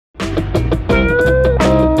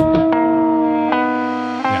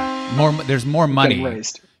there's more getting money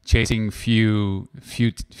raised. chasing few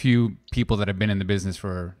people that have been in the business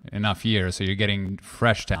for enough years. So you're getting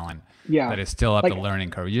fresh talent Yeah. that is still up Like the learning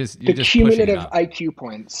curve. You're the just pushing it cumulative up.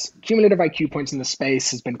 cumulative IQ points in the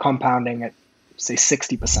space has been compounding at say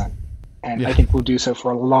 60%. And I Yeah. think we'll do so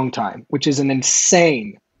for a long time, which is an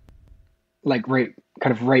insane rate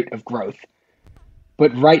of growth.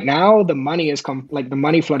 But right now the money is the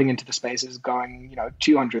money flooding into the space is going,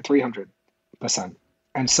 200, 300%.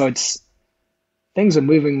 And so things are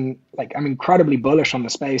moving. I'm incredibly bullish on the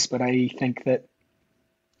space, but I think that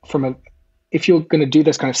if you're going to do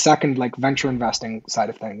this kind of second venture investing side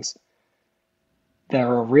of things, there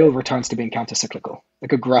are real returns to being countercyclical,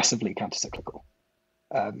 aggressively countercyclical,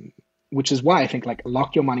 which is why I think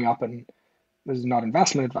lock your money up. And this is not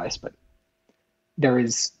investment advice, but there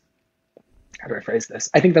is, how do I phrase this?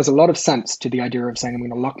 I think there's a lot of sense to the idea of saying I'm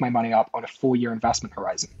going to lock my money up on a 4-year investment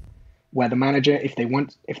horizon, where the manager, if they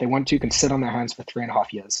want to, can sit on their hands for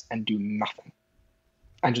 3.5 years and do nothing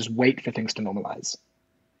and just wait for things to normalize.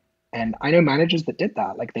 And I know managers that did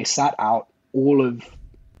that. They sat out all of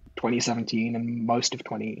 2017 and most of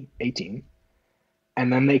 2018,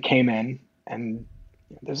 and then they came in. And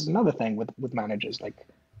there's another thing with managers,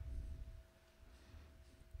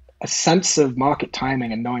 a sense of market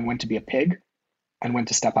timing and knowing when to be a pig and when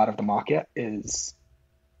to step out of the market is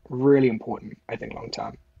really important, I think, long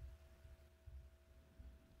term.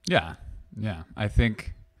 Yeah. I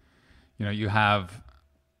think, you have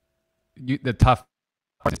the tough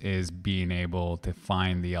part is being able to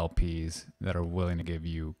find the LPs that are willing to give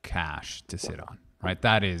you cash to sit on, right?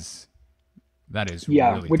 That is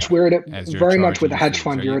really which tough, we're at as you're very much with a charging hedge fees,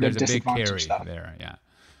 fund. right? You're at a There's a big disadvantage carry there, yeah.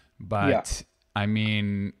 But I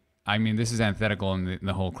mean, this is antithetical in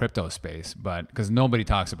the whole crypto space, but because nobody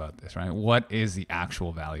talks about this, right? What is the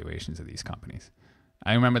actual valuations of these companies?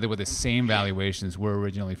 I remember that with the same valuations, we're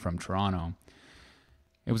originally from Toronto.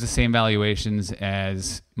 It was the same valuations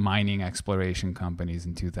as mining exploration companies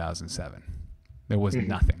in 2007. There was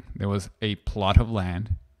nothing. There was a plot of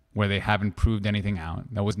land where they haven't proved anything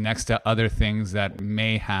out. That was next to other things that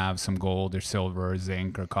may have some gold or silver or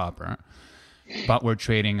zinc or copper, but we're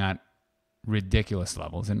trading at ridiculous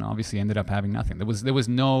levels and obviously ended up having nothing. There was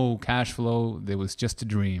no cash flow. There was just a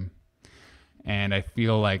dream. And I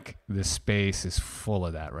feel like the space is full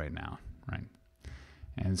of that right now, right?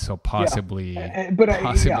 And so possibly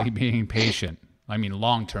being patient,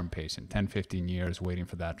 long-term patient, 10, 15 years waiting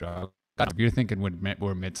for that drug. If you're thinking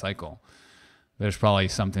we're mid-cycle, there's probably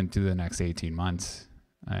something to the next 18 months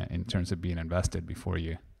in terms of being invested before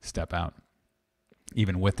you step out,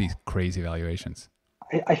 even with these crazy valuations.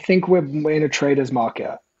 I think we're in a trader's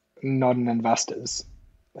market, not an investor's.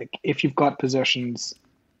 If you've got positions,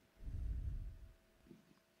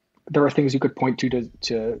 there are things you could point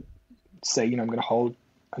to say, I'm going to hold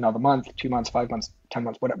another month, 2 months, 5 months, 10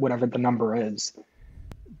 months, whatever the number is.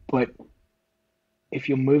 But if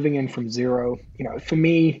you're moving in from zero, for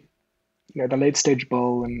me, the late stage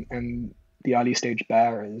bull and the early stage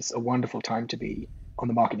bear is a wonderful time to be on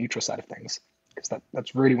the market neutral side of things, because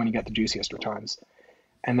that's really when you get the juiciest returns.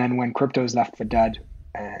 And then when crypto is left for dead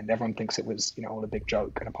and everyone thinks it was, all a big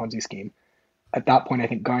joke and a Ponzi scheme, at that point, I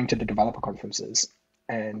think going to the developer conferences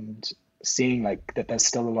and seeing that there's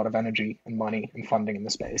still a lot of energy and money and funding in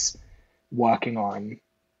the space, working on,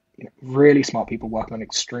 really smart people working on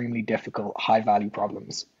extremely difficult, high value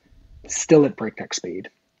problems, still at breakneck speed.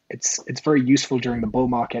 It's very useful during the bull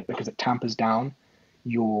market because it tampers down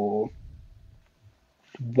your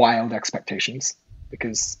wild expectations,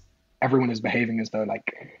 because everyone is behaving as though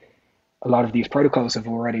a lot of these protocols have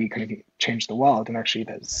already kind of changed the world, and actually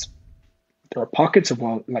there are pockets of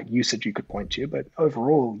usage you could point to, but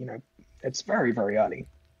overall, it's very, very early.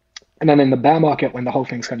 And then in the bear market, when the whole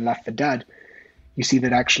thing's kind of left for dead, you see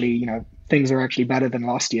that actually, things are actually better than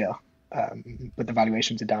last year, but the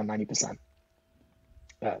valuations are down 90%.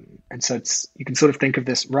 And so you can sort of think of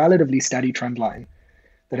this relatively steady trend line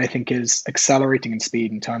that I think is accelerating in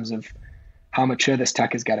speed in terms of how mature this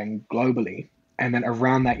tech is getting globally. And then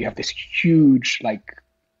around that, you have this huge,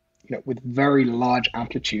 with very large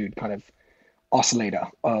amplitude kind of oscillator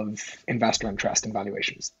of investor interest and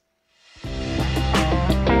valuations.